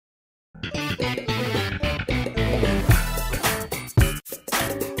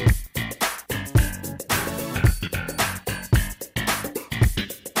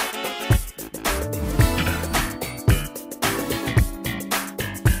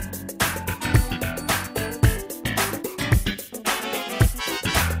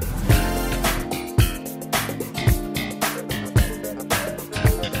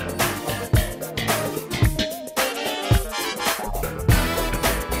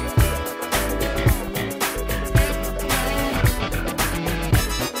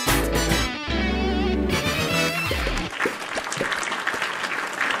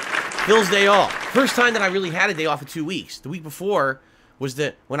Phil's day off. First time that I really had a day off of 2 weeks. The week before was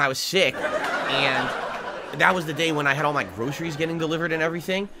when I was sick, and that was the day when I had all my groceries getting delivered and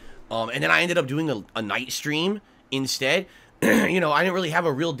everything. And then I ended up doing a night stream instead. You know, I didn't really have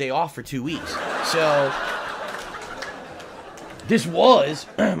a real day off for 2 weeks. So this was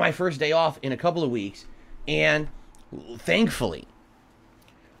my first day off in a couple of weeks, and thankfully,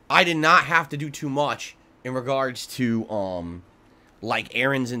 I did not have to do too much in regards to like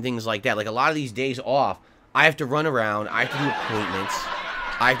errands and things like that. Like a lot of these days off, I have to run around, I have to do appointments,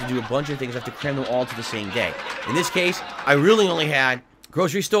 I have to do a bunch of things, I have to cram them all to the same day. In this case, I really only had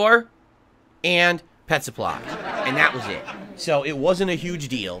grocery store and pet supplies, and that was it. So it wasn't a huge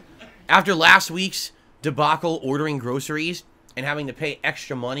deal. After last week's debacle ordering groceries and having to pay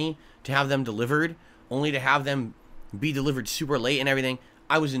extra money to have them delivered, only to have them be delivered super late and everything,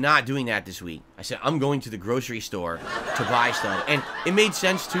 I was not doing that this week. I said, I'm going to the grocery store to buy stuff. And it made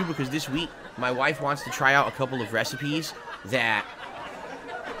sense, too, because this week, my wife wants to try out a couple of recipes that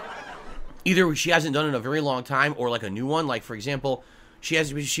either she hasn't done in a very long time or, like, a new one. Like, for example, she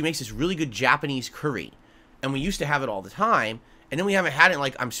makes this really good Japanese curry. And we used to have it all the time. And then we haven't had it in,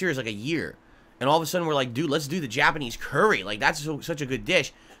 like, I'm serious, like a year. And all of a sudden, we're like, dude, let's do the Japanese curry. Like, that's such a good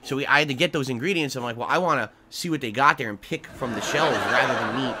dish. So I had to get those ingredients. I'm like, well, I want to see what they got there and pick from the shelves rather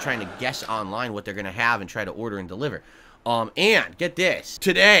than me trying to guess online what they're going to have and try to order and deliver. And get this.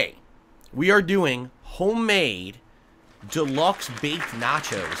 Today, we are doing homemade deluxe baked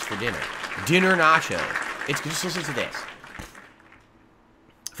nachos for dinner. Dinner nachos. Just listen to this.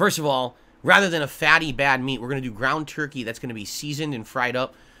 First of all, rather than a fatty, bad meat, we're going to do ground turkey that's going to be seasoned and fried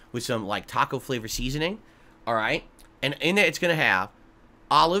up with some, like, taco flavor seasoning. All right? And in it, it's going to have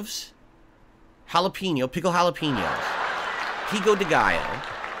olives, pickled jalapenos, pico de gallo,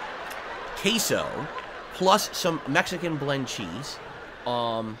 queso, plus some Mexican blend cheese.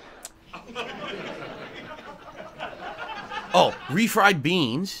 Refried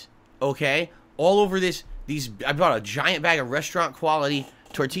beans, okay? All over I bought a giant bag of restaurant quality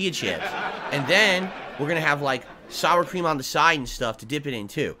tortilla chips. And then we're going to have, like, sour cream on the side and stuff to dip it in,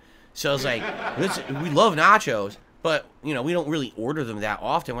 too. So I was like, we love nachos. But, you know, we don't really order them that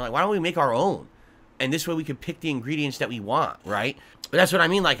often. We're like, why don't we make our own? And this way we can pick the ingredients that we want, right? But that's what I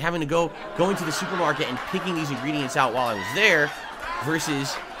mean, like having to go into the supermarket and picking these ingredients out while I was there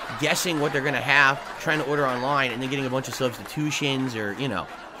versus guessing what they're going to have, trying to order online, and then getting a bunch of substitutions or, you know,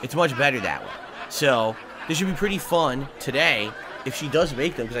 it's much better that way. So this should be pretty fun today if she does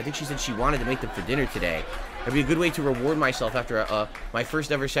make them, because I think she said she wanted to make them for dinner today. It'd be a good way to reward myself after my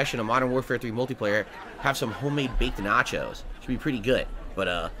first ever session of Modern Warfare 3 multiplayer. Have some homemade baked nachos. Should be pretty good.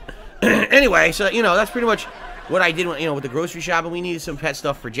 But anyway, so you know that's pretty much what I did. You know, with the grocery shopping, we needed some pet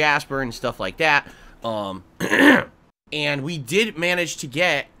stuff for Jasper and stuff like that. And we did manage to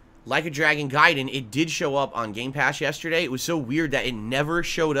get Like a Dragon Gaiden. It did show up on Game Pass yesterday. It was so weird that it never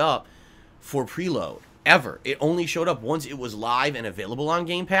showed up for preload ever. It only showed up once it was live and available on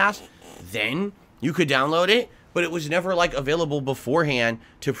Game Pass. Then you could download it, but it was never, like, available beforehand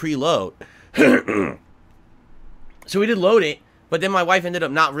to preload. So we did load it, but then my wife ended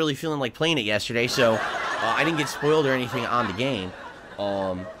up not really feeling like playing it yesterday, so I didn't get spoiled or anything on the game.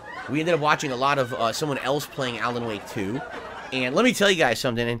 We ended up watching a lot of someone else playing Alan Wake 2. And let me tell you guys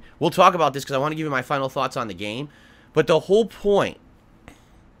something, and we'll talk about this because I want to give you my final thoughts on the game. But the whole point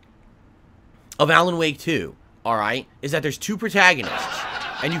of Alan Wake 2, alright, is that there's two protagonists,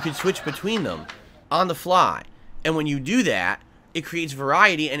 and you can switch between them on the fly. And when you do that, it creates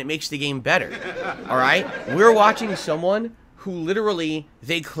variety and it makes the game better. Alright? We're watching someone who literally,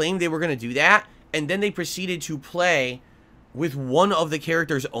 they claimed they were going to do that, and then they proceeded to play with one of the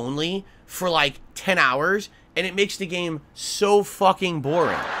characters only for like 10 hours, and it makes the game so fucking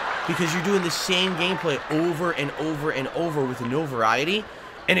boring. Because you're doing the same gameplay over and over and over with no variety,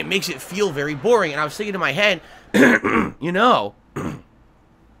 and it makes it feel very boring. And I was thinking in my head, you know,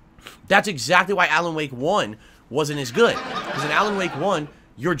 that's exactly why Alan Wake 1 wasn't as good. Because in Alan Wake 1,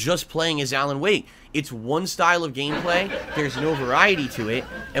 you're just playing as Alan Wake. It's one style of gameplay. There's no variety to it.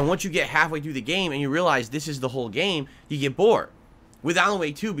 And once you get halfway through the game and you realize this is the whole game, you get bored. With Alan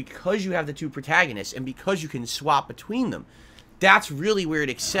Wake 2, because you have the two protagonists and because you can swap between them, that's really where it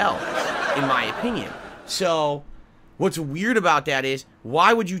excels, in my opinion. So, what's weird about that is,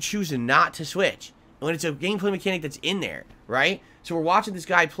 why would you choose not to switch when it's a gameplay mechanic that's in there, right? So we're watching this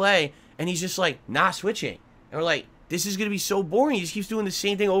guy play, and he's just like, not switching. And we're like, this is going to be so boring. He just keeps doing the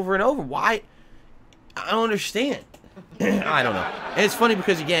same thing over and over. Why? I don't understand. I don't know. And it's funny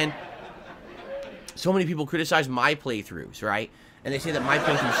because, again, so many people criticize my playthroughs, right? And they say that my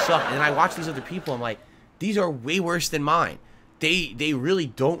playthroughs suck. And then I watch these other people, I'm like, these are way worse than mine. They really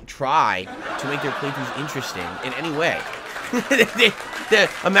don't try to make their playthroughs interesting in any way.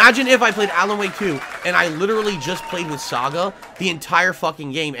 Imagine if I played Alan Wake 2 and I literally just played with Saga the entire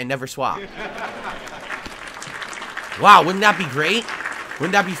fucking game and never swapped. Wow, wouldn't that be great?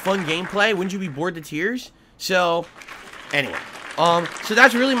 Wouldn't that be fun gameplay? Wouldn't you be bored to tears? So, anyway. So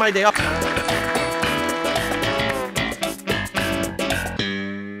that's really my day off.